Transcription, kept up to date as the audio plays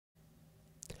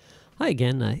Hi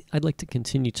again. I'd like to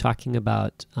continue talking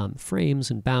about frames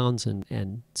and bounds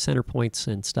and center points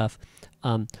and stuff.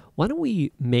 Why don't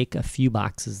we make a few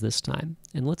boxes this time?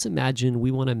 And let's imagine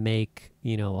we want to make,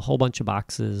 a whole bunch of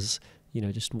boxes,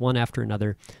 just one after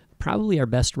another. Probably our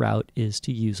best route is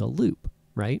to use a loop,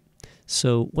 right?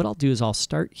 So what I'll do is I'll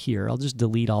start here. I'll just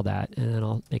delete all that, and then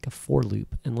I'll make a for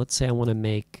loop. And let's say I want to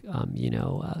make,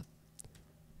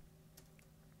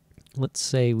 let's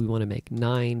say we want to make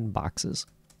 9 boxes.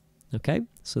 Okay,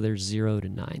 so there's 0 to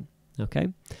 9. Okay,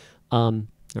 or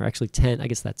actually 10. I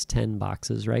guess that's 10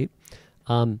 boxes, right?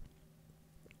 And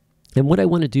what I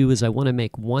want to do is I want to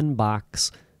make one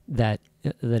box that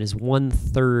is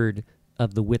 1/3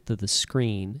 of the width of the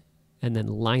screen, and then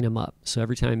line them up. So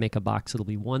every time I make a box, it'll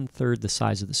be 1/3 the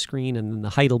size of the screen, and then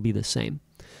the height will be the same.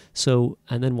 So,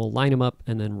 and then we'll line them up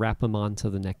and then wrap them onto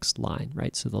the next line,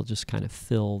 right? So they'll just kind of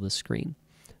fill the screen.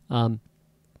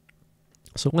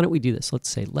 So why don't we do this? Let's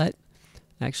say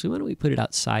actually, why don't we put it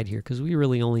outside here, because we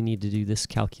really only need to do this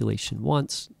calculation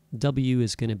once. W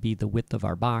is going to be the width of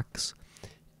our box,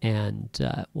 and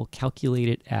we'll calculate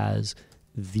it as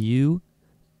view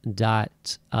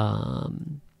dot,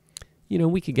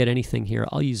 we could get anything here.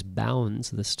 I'll use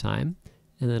bounds this time,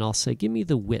 and then I'll say, give me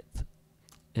the width,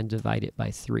 and divide it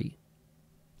by 3.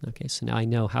 Okay, so now I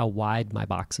know how wide my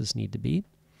boxes need to be.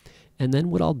 And then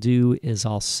what I'll do is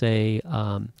I'll say,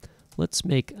 let's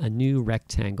make a new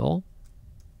rectangle,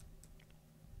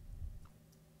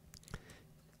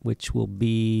 which will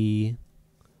be,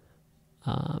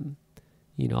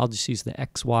 I'll just use the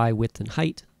x, y, width, and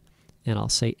height, and I'll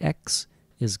say x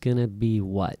is going to be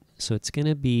what? So it's going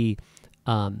to be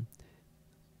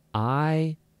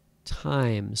I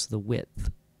times the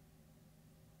width.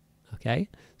 Okay,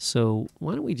 so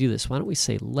why don't we do this? Why don't we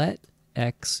say let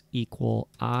x equal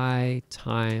I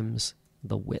times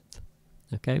the width?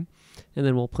 Okay, and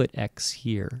then we'll put x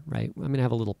here, right? I'm going to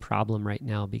have a little problem right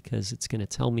now because it's going to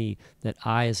tell me that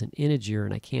I is an integer,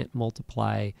 and I can't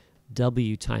multiply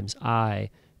w times I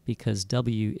because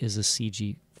w is a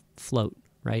CG float,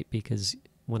 right? Because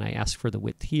when I ask for the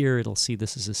width here, it'll see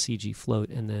this is a CG float,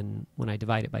 and then when I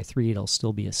divide it by 3, it'll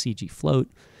still be a CG float.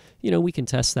 We can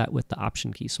test that with the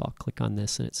option key, so I'll click on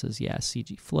this, and it says, yeah,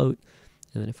 CG float.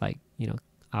 And then if I,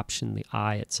 option the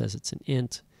I, it says it's an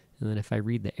int. And then if I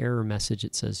read the error message,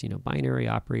 it says, binary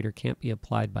operator can't be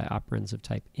applied by operands of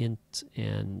type int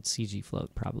and CG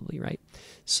float, probably, right?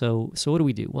 So what do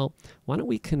we do? Well, why don't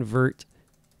we convert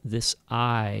this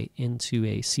I into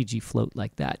a CG float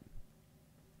like that?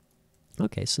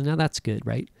 Okay, so now that's good,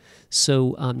 right?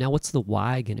 So now what's the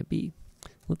y going to be?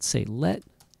 Let's say let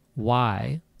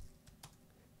y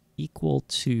equal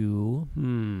to,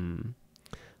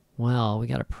 well, we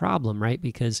got a problem, right?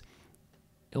 Because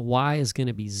y is going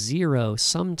to be 0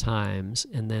 sometimes,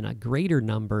 and then a greater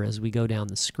number as we go down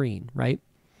the screen, right?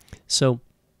 So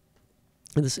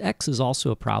this x is also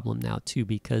a problem now too,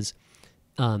 because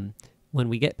when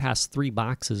we get past 3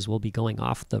 boxes, we'll be going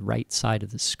off the right side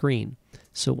of the screen.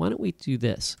 So why don't we do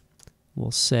this?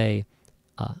 We'll say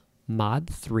mod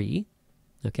 3.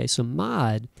 Okay, so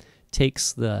mod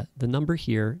takes the number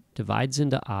here, divides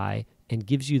into I, and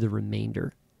gives you the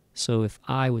remainder. So if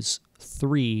I was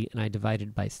 3 and I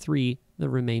divided by 3, the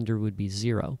remainder would be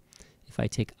 0. If I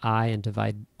take I and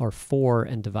divide, or 4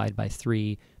 and divide by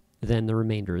 3, then the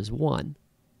remainder is 1.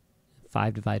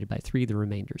 5 divided by 3, the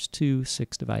remainder is 2.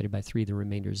 6 divided by 3, the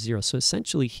remainder is 0. So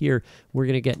essentially here, we're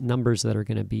going to get numbers that are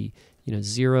going to be,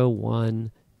 0,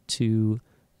 1, 2,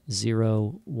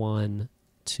 0, 1,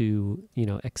 2,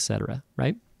 etc.,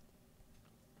 right?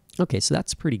 Okay, so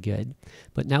that's pretty good,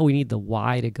 but now we need the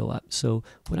y to go up. So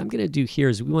what I'm going to do here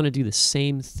is we want to do the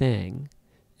same thing,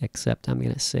 except I'm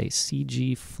going to say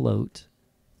CG float.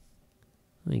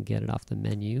 Let me get it off the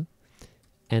menu.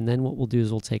 And then what we'll do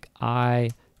is we'll take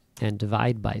I and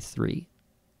divide by 3,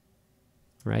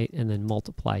 right? And then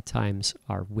multiply times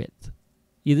our width.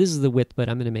 Yeah, this is the width, but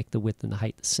I'm going to make the width and the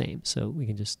height the same. So we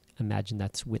can just imagine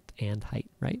that's width and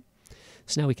height, right?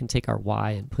 So now we can take our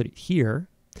y and put it here.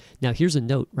 Now here's a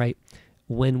note, right?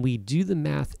 When we do the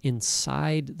math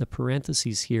inside the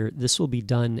parentheses here, this will be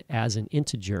done as an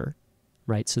integer,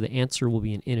 right? So the answer will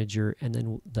be an integer, and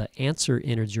then the answer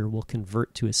integer will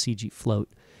convert to a CG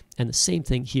float. And the same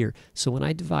thing here. So when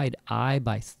I divide I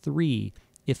by 3,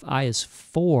 if I is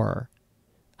 4,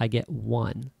 I get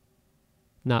 1,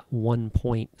 not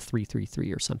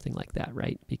 1.333 or something like that,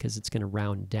 right? Because it's going to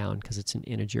round down because it's an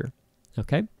integer,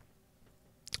 okay?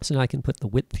 So now I can put the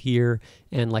width here,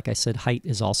 and like I said, height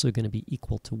is also going to be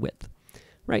equal to width.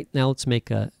 Right, now let's make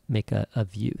a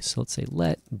view. So let's say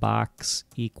let box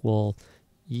equal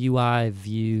UI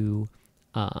view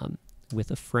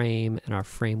with a frame, and our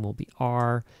frame will be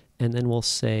R, and then we'll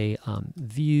say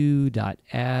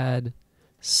view.add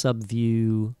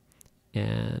subview,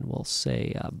 and we'll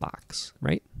say box,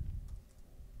 right?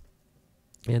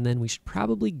 And then we should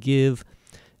probably give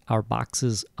our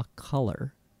boxes a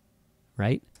color,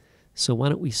 right? So why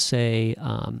don't we say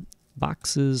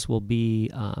boxes will be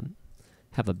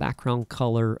have a background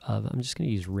color of, I'm just going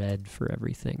to use red for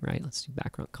everything, right? Let's do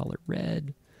background color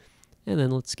red, and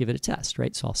then let's give it a test,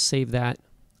 right? So I'll save that.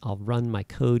 I'll run my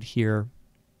code here.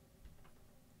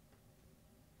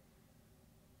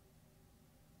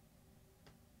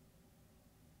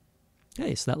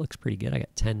 Okay, so that looks pretty good. I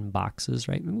got 10 boxes,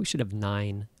 right? Maybe we should have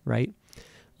 9, right?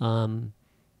 That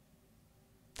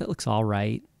looks all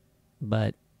right,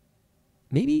 but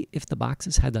maybe if the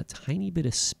boxes had a tiny bit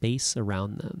of space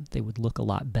around them, they would look a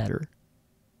lot better,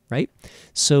 right?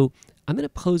 So I'm going to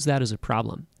pose that as a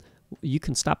problem. You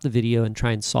can stop the video and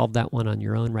try and solve that one on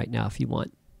your own right now if you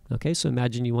want. Okay, so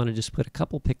imagine you want to just put a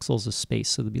couple pixels of space,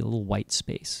 so there'll be a little white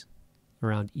space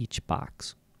around each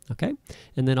box. Okay,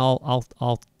 and then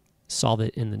I'll solve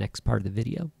it in the next part of the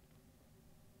video.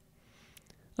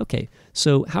 Okay,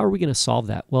 so how are we going to solve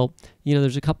that? Well, you know,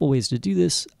 there's a couple ways to do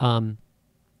this.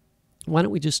 Why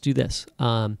don't we just do this?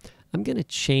 I'm going to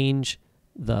change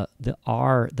the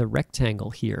rectangle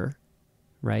here,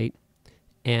 right?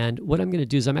 And what I'm going to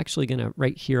do is I'm actually going to,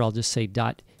 right here, I'll just say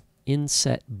dot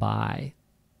inset by.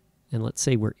 And let's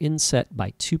say we're inset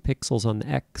by 2 pixels on the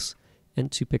X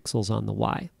and 2 pixels on the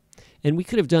Y. And we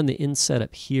could have done the inset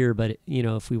up here, but you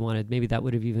know, if we wanted, maybe that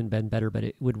would have even been better, but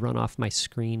it would run off my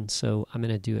screen, so I'm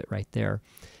going to do it right there.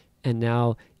 And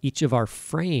now each of our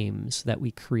frames that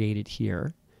we created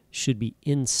here should be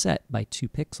inset by 2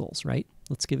 pixels, right?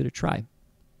 Let's give it a try.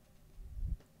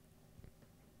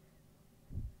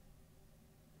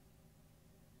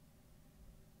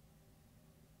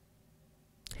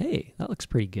 Hey, that looks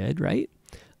pretty good, right?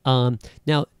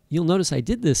 Now, you'll notice I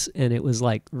did this and it was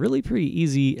like really pretty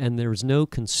easy and there was no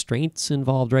constraints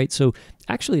involved, right? So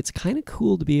actually it's kind of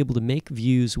cool to be able to make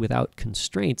views without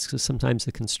constraints, because sometimes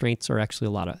the constraints are actually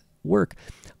a lot of work.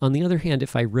 On the other hand,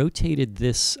 if I rotated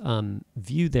this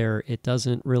view there, it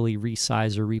doesn't really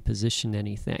resize or reposition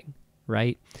anything,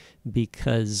 right?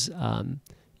 Because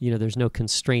you know, there's no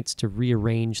constraints to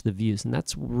rearrange the views, and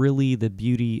that's really the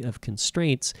beauty of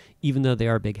constraints, even though they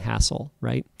are a big hassle,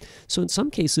 right? So in some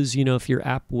cases, you know, if your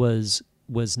app was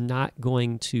not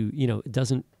going to, you know, it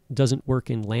doesn't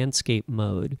work in landscape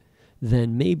mode,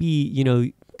 then maybe, you know,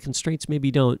 constraints maybe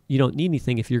you don't need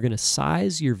anything if you're going to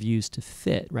size your views to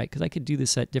fit, right? Because I could do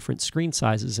this at different screen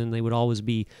sizes and they would always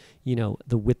be, you know,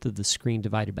 the width of the screen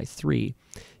divided by 3,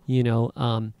 you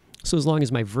know. So as long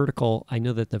as my vertical, I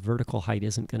know that the vertical height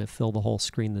isn't going to fill the whole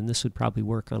screen, then this would probably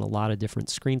work on a lot of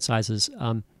different screen sizes.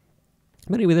 But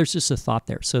anyway, there's just a thought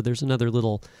there. So there's another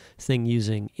little thing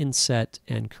using inset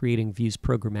and creating views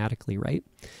programmatically, right?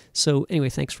 So anyway,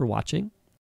 thanks for watching.